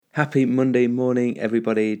Happy Monday morning,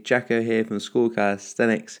 everybody. Jacko here from School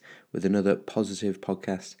Calisthenics with another positive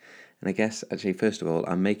podcast. And I guess, actually, first of all,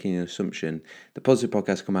 I'm making an assumption. The positive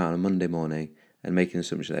podcast come out on a Monday morning and making an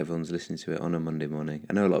assumption that everyone's listening to it on a Monday morning.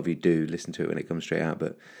 I know a lot of you do listen to it when it comes straight out,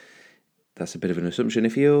 but that's a bit of an assumption.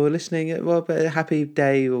 If you're listening, a happy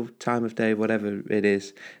day or time of day, whatever it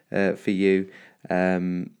is for you.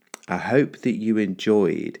 I hope that you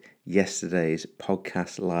enjoyed yesterday's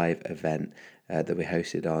podcast live event that we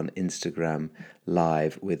hosted on Instagram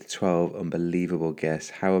Live with 12 unbelievable guests.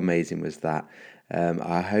 How amazing was that?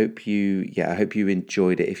 I hope you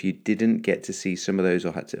enjoyed it. If you didn't get to see some of those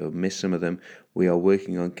or had to miss some of them, we are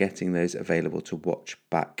working on getting those available to watch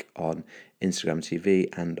back on Instagram TV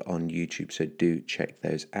and on YouTube. So do check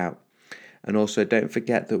those out. And also don't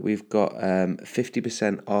forget that we've got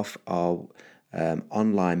 50% off our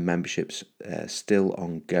online memberships still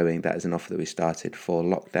ongoing. That is an offer that we started for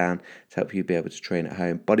lockdown to help you be able to train at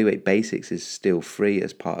home. Bodyweight Basics is still free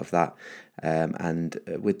as part of that. And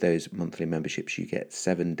with those monthly memberships, you get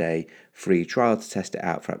 7-day free trial to test it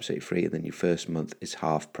out for absolutely free. And then your first month is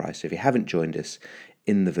half price. So if you haven't joined us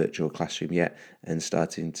in the virtual classroom yet and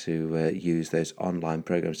starting to use those online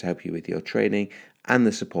programs to help you with your training and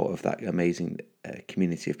the support of that amazing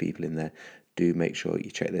community of people in there, do make sure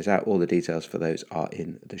you check those out. All the details for those are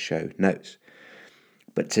in the show notes.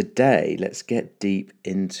 But today, let's get deep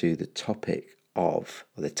into the topic of,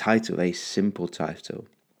 or the title, a simple title,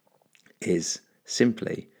 is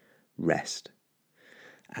simply rest.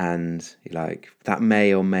 And that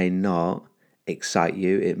may or may not excite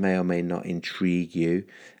you. It may or may not intrigue you.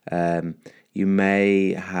 You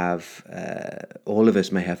may have, all of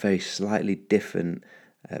us may have very slightly different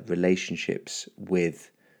relationships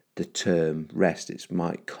with the term rest. It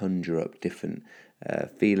might conjure up different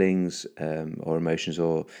feelings or emotions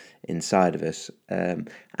or inside of us.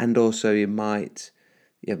 And also you might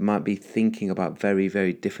be thinking about very,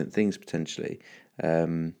 very different things potentially.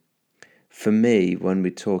 For me, when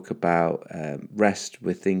we talk about rest,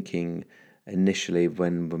 we're thinking initially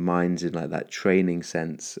when the mind's in like that training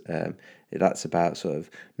sense, that's about sort of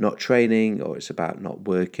not training or it's about not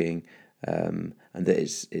working, and that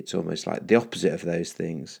it's almost like the opposite of those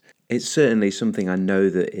things. It's certainly something I know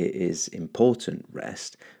that it is important,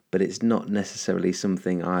 rest, but it's not necessarily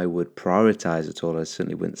something I would prioritise at all. I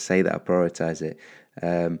certainly wouldn't say that I prioritise it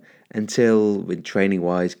until, with training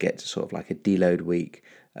wise, get to sort of like a deload week.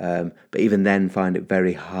 But even then find it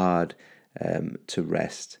very hard to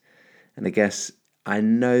rest. And I guess I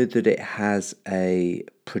know that it has a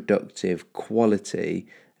productive quality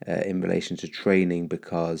in relation to training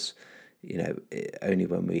because, only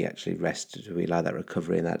when we actually rest do we allow that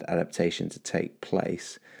recovery and that adaptation to take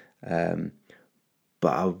place. But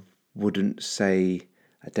I wouldn't say,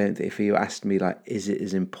 I don't think, if you asked me, like, is it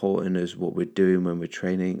as important as what we're doing when we're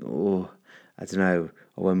training, or I don't know,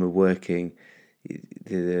 or when we're working,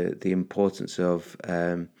 the importance of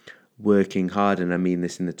working hard, and I mean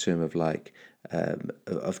this in the term of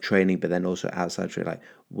of training, but then also outside training, like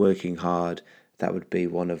working hard. That would be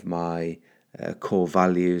one of my core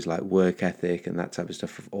values, like work ethic and that type of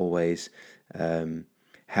stuff. I've always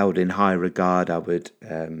held in high regard. I would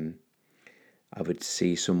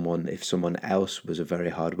see someone, if someone else was a very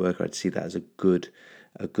hard worker, I'd see that as a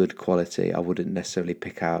good quality. I wouldn't necessarily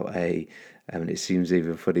pick out it seems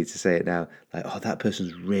even funny to say it now, like, oh, that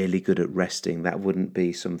person's really good at resting. That wouldn't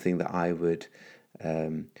be something that I would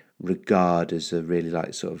regard as a really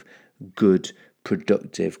like sort of good,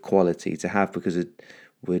 productive quality to have, because it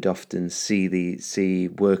would often see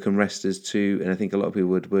work and rest as two, and I think a lot of people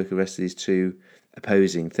would work and rest as two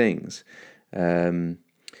opposing things.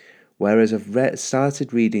 Whereas I've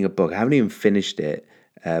started reading a book. I haven't even finished it,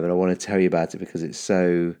 but I want to tell you about it because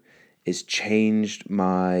it's changed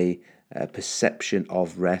my perception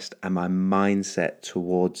of rest and my mindset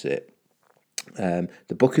towards it.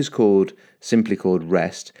 The book is simply called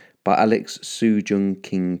Rest by Alex Soojung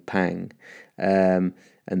King Pang,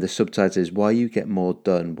 and the subtitle is Why You Get More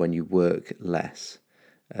Done When You Work Less.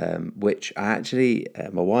 Which I actually,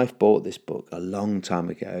 my wife bought this book a long time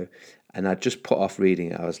ago, and I just put off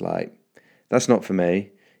reading it. I was like, that's not for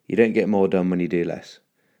me. You don't get more done when you do less.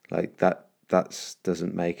 Like that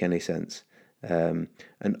doesn't make any sense. And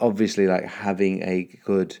obviously, like having a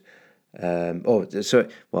good, in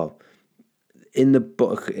the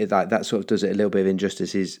book, that sort of does it a little bit of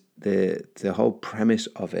injustice. Is the whole premise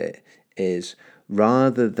of it is,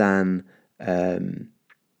 rather than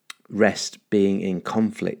rest being in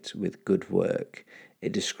conflict with good work,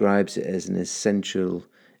 it describes it as an essential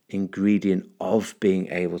ingredient of being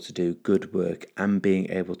able to do good work and being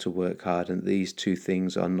able to work hard. And these two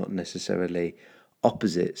things are not necessarily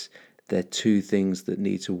opposites. they're two things that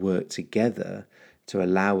need to work together to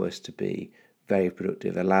allow us to be very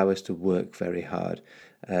productive, allow us to work very hard.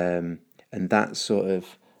 And that sort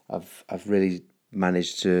of, I've really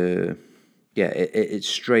managed to, it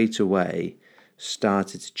straight away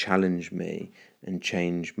started to challenge me and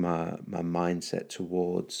change my mindset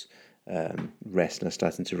towards rest. And I'm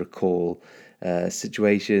starting to recall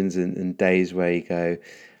situations and days where you go,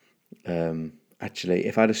 actually,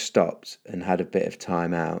 if I'd have stopped and had a bit of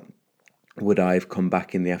time out, would I have come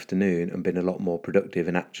back in the afternoon and been a lot more productive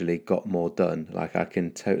and actually got more done? Like, I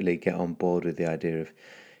can totally get on board with the idea of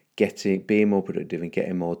being more productive and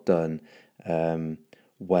getting more done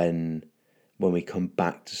when we come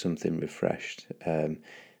back to something refreshed.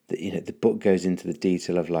 The book goes into the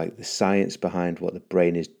detail of like the science behind what the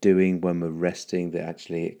brain is doing when we're resting. That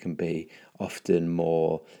actually it can be often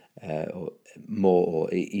more or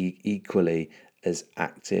equally as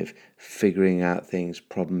active, figuring out things,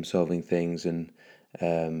 problem solving things, and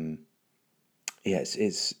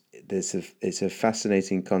it's a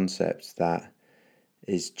fascinating concept that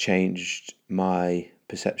has changed my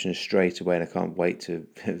perception straight away, and I can't wait to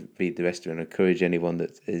read the rest of it. And encourage anyone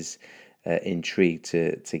that is intrigued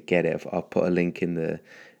to get it. I'll put a link in the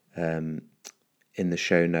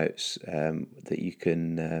show notes that you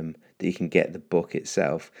can get the book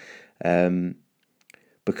itself,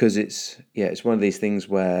 because it's one of these things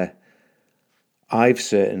where I've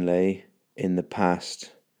certainly in the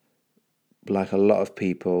past, like a lot of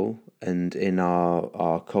people, and in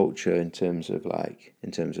our culture in terms of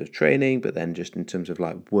training, but then just in terms of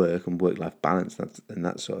like work and work-life balance and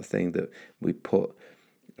that sort of thing, that we put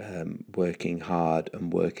working hard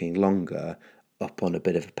and working longer up on a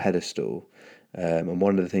bit of a pedestal. And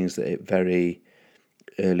one of the things that it very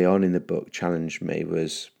early on in the book challenged me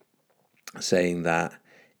was saying that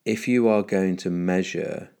if you are going to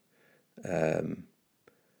measure, let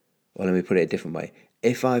me put it a different way.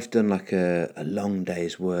 If I've done like a long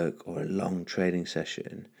day's work or a long training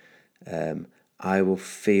session, I will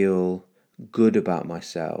feel good about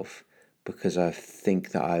myself because I think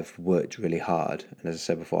that I've worked really hard. And as I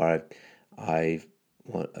said before, I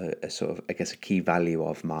want a sort of, I guess, a key value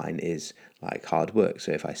of mine is like hard work.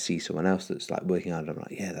 So if I see someone else that's like working hard, I'm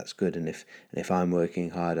like, yeah, that's good. And if I'm working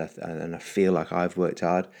hard and I feel like I've worked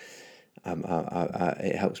hard,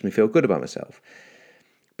 it helps me feel good about myself.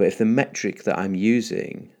 But if the metric that I'm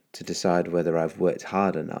using to decide whether I've worked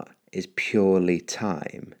hard or not is purely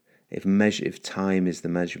time, if time is the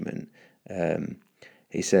measurement,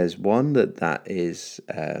 he says one that is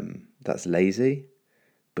that's lazy,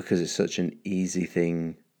 because it's such an easy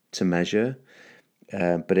thing to measure,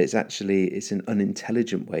 but it's an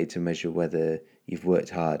unintelligent way to measure whether you've worked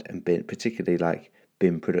hard and been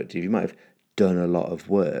productive. You might have done a lot of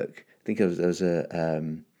work. I think there was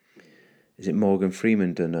is it Morgan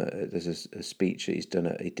Freeman there's a speech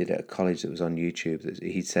that he did at a college that was on YouTube. That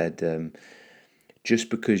he said, just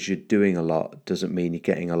because you're doing a lot doesn't mean you're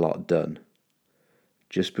getting a lot done.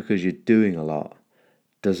 Just because you're doing a lot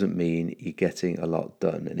doesn't mean you're getting a lot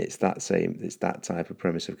done. And it's that type of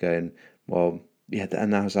premise of going, well, yeah.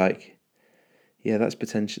 And I was like, yeah,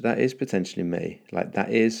 that is potentially me. Like,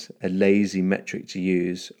 that is a lazy metric to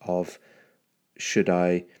use of, should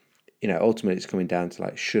I, ultimately it's coming down to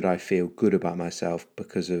like, should I feel good about myself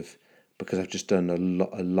because I've just done a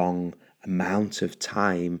long amount of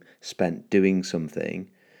time spent doing something,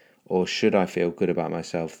 or should I feel good about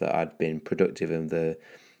myself that I'd been productive and the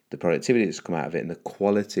productivity that's come out of it and the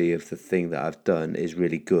quality of the thing that I've done is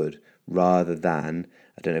really good, rather than,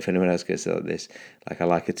 I don't know if anyone else gets like this, like I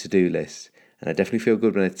like a to-do list, and I definitely feel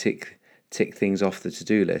good when I tick things off the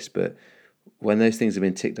to-do list, but when those things have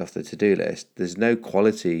been ticked off the to-do list, there's no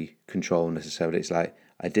quality control necessarily. It's like,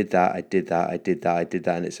 I did that,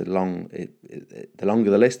 and it's the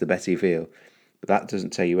longer the list, the better you feel. But that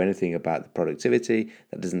doesn't tell you anything about the productivity.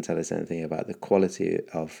 That doesn't tell us anything about the quality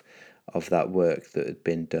of that work that had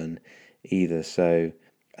been done either. So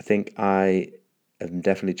I think I am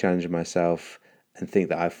definitely challenging myself and think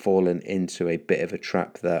that I've fallen into a bit of a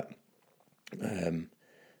trap that,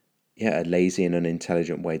 a lazy and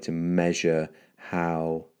unintelligent way to measure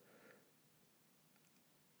how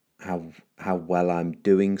well I'm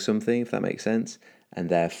doing something, if that makes sense, and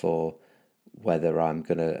therefore whether I'm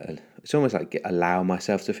gonna. It's almost like allow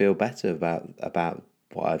myself to feel better about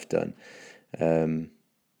what I've done, and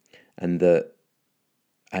that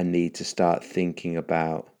I need to start thinking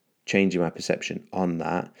about changing my perception on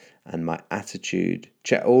that, and my attitude.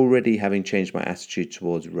 Already having changed my attitude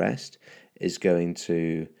towards rest is going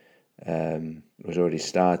to. Was already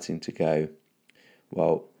starting to go,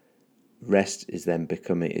 well, rest is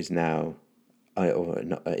now or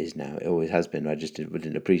not, it is now, it always has been, I just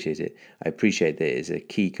didn't appreciate it. I appreciate that it is a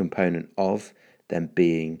key component of them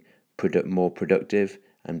being more productive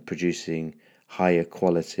and producing higher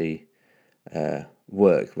quality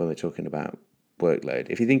work when we're talking about workload.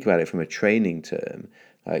 If you think about it from a training term,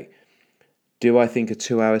 like, do I think a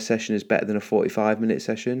 2 hour session is better than a 45-minute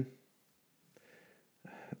session?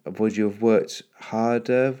 Would you have worked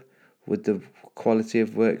harder? Would the quality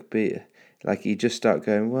of work be like, you just start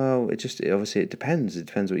going, well, obviously it depends. It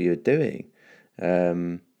depends what you're doing.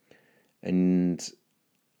 And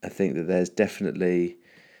I think that there's definitely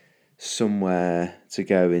somewhere to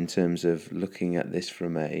go in terms of looking at this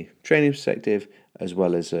from a training perspective as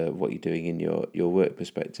well as what you're doing in your work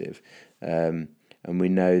perspective. And we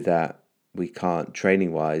know that we can't,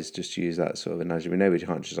 training wise, just use that sort of analogy. We know we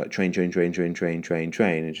can't just like train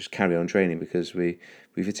and just carry on training because we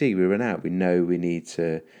fatigue, we run out. We know we need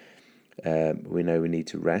to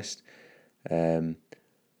rest.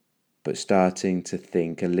 But starting to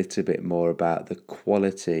think a little bit more about the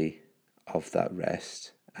quality of that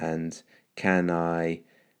rest, and can I,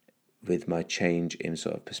 with my change in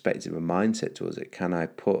sort of perspective and mindset towards it, can I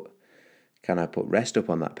put rest up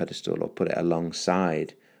on that pedestal or put it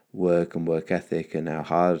alongside work and work ethic and how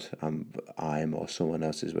hard I'm or someone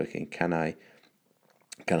else is working? Can I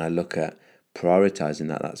look at prioritizing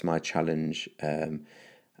that? That's my challenge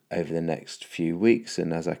over the next few weeks,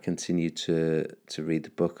 and as I continue to read the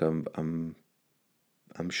book, I'm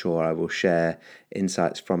sure I will share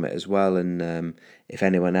insights from it as well. And if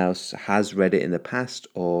anyone else has read it in the past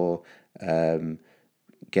or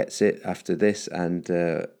gets it after this and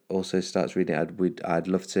also starts reading it, I'd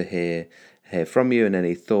love to hear from you and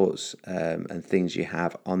any thoughts and things you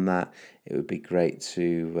have on that. It would be great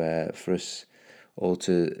to for us all,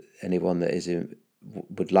 to anyone that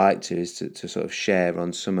would like to, is to sort of share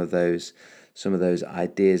on some of those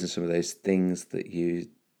ideas and some of those things that you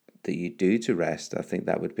do to rest. I think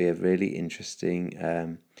that would be a really interesting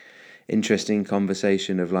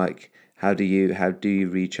conversation of like, how do you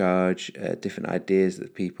recharge, different ideas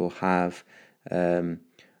that people have,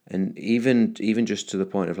 and even just to the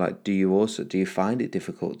point of like, do you find it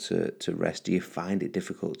difficult to rest? Do you find it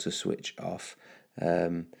difficult to switch off?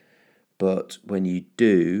 But when you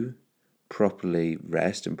do properly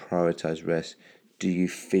rest and prioritize rest, do you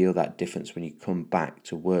feel that difference when you come back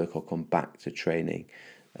to work or come back to training?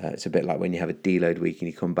 It's a bit like when you have a deload week and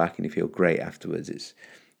you come back and you feel great afterwards.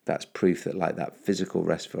 That's proof that like that physical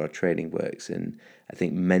rest for our training works. And I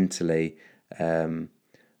think mentally, I'm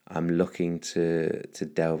looking to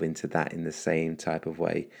delve into that in the same type of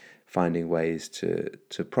way, finding ways to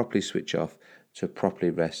properly switch off, to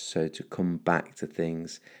properly rest, so to come back to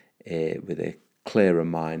things with a clearer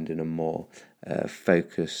mind and a more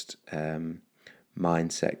focused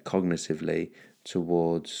mindset cognitively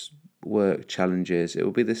towards work challenges. It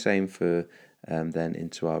will be the same for then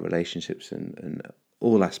into our relationships and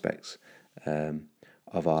all aspects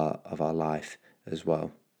of our life as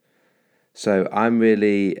well. So I'm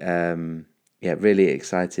really really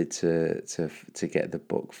excited to get the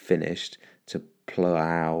book finished, to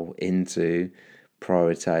plow into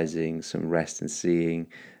prioritizing some rest and seeing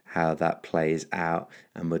how that plays out,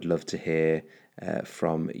 and would love to hear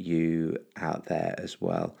from you out there as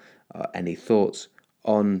well. Any thoughts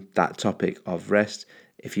on that topic of rest?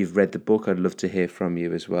 If you've read the book, I'd love to hear from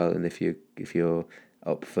you as well. And if you're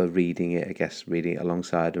up for reading it, I guess reading it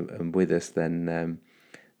alongside and with us, then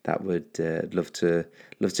that would love to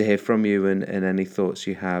hear from you and any thoughts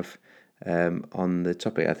you have on the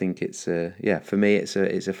topic. I think it's for me it's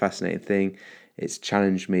a fascinating thing. It's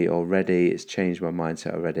challenged me already. It's changed my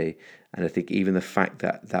mindset already. And I think even the fact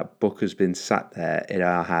that that book has been sat there in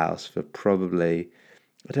our house for probably,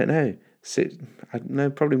 I don't know,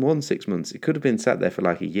 probably more than 6 months. It could have been sat there for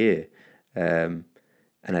like a year, and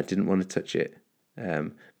I didn't want to touch it.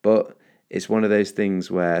 But it's one of those things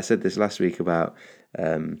where, I said this last week about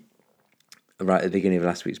right at the beginning of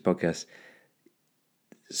last week's podcast.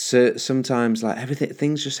 So sometimes like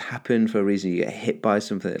things just happen for a reason. You get hit by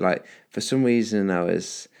something. Like for some reason I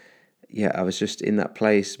was just in that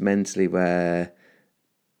place mentally where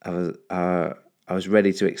I was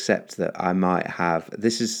ready to accept that I might have.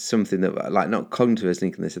 This is something that, like, not cognitively I was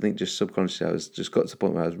thinking this. I think just subconsciously I was just got to the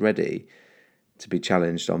point where I was ready to be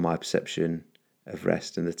challenged on my perception of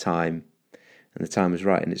rest and the time was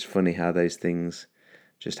right. And it's funny how those things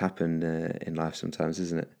just happen in life sometimes,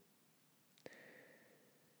 isn't it?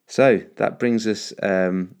 So that brings us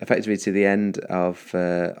effectively to the end of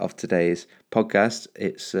today's podcast.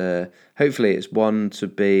 It's hopefully it's one to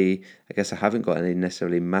be. I guess I haven't got any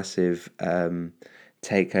necessarily massive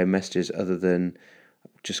take-home messages other than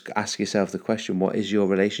just ask yourself the question: what is your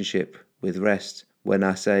relationship with rest. When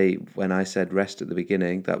I said rest at the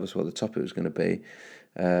beginning, that was what the topic was going to be,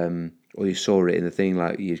 or you saw it in the thing,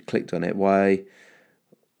 like you clicked on it. Why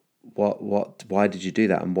did you do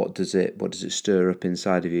that, and what does it stir up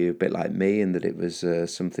inside of you? A bit like me, in that it was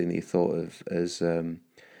something that you thought of as a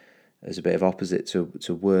bit of opposite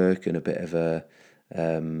to work, and a bit of a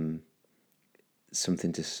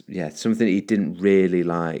something that you didn't really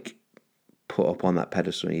like put up on that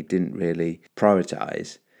pedestal, and you didn't really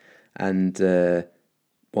prioritize, and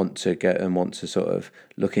want to sort of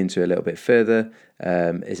look into a little bit further.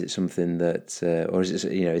 Is it something that, or is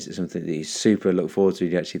it something that you super look forward to?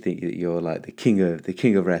 You actually think that you're like the king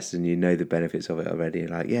of rest, and you know the benefits of it already. You're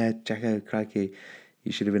like, yeah, Jacko, crikey,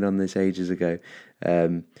 you should have been on this ages ago.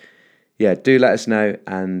 Do let us know,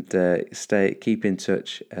 and keep in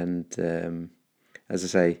touch. And as I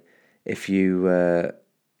say, if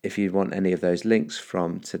you want any of those links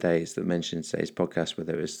from today's podcast,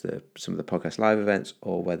 whether it's some of the podcast live events,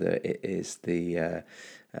 or whether it is the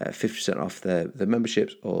 50% off the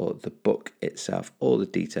memberships or the book itself, all the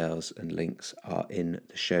details and links are in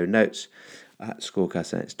the show notes at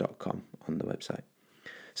scorecastnets.com on the website.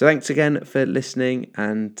 So thanks again for listening,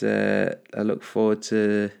 and I look forward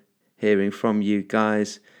to hearing from you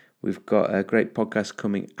guys. We've got a great podcast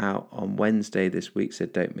coming out on Wednesday this week, so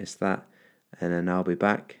don't miss that. And then I'll be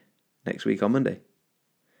back next week on Monday.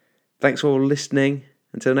 Thanks for all listening.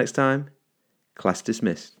 Until next time, class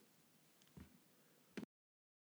dismissed.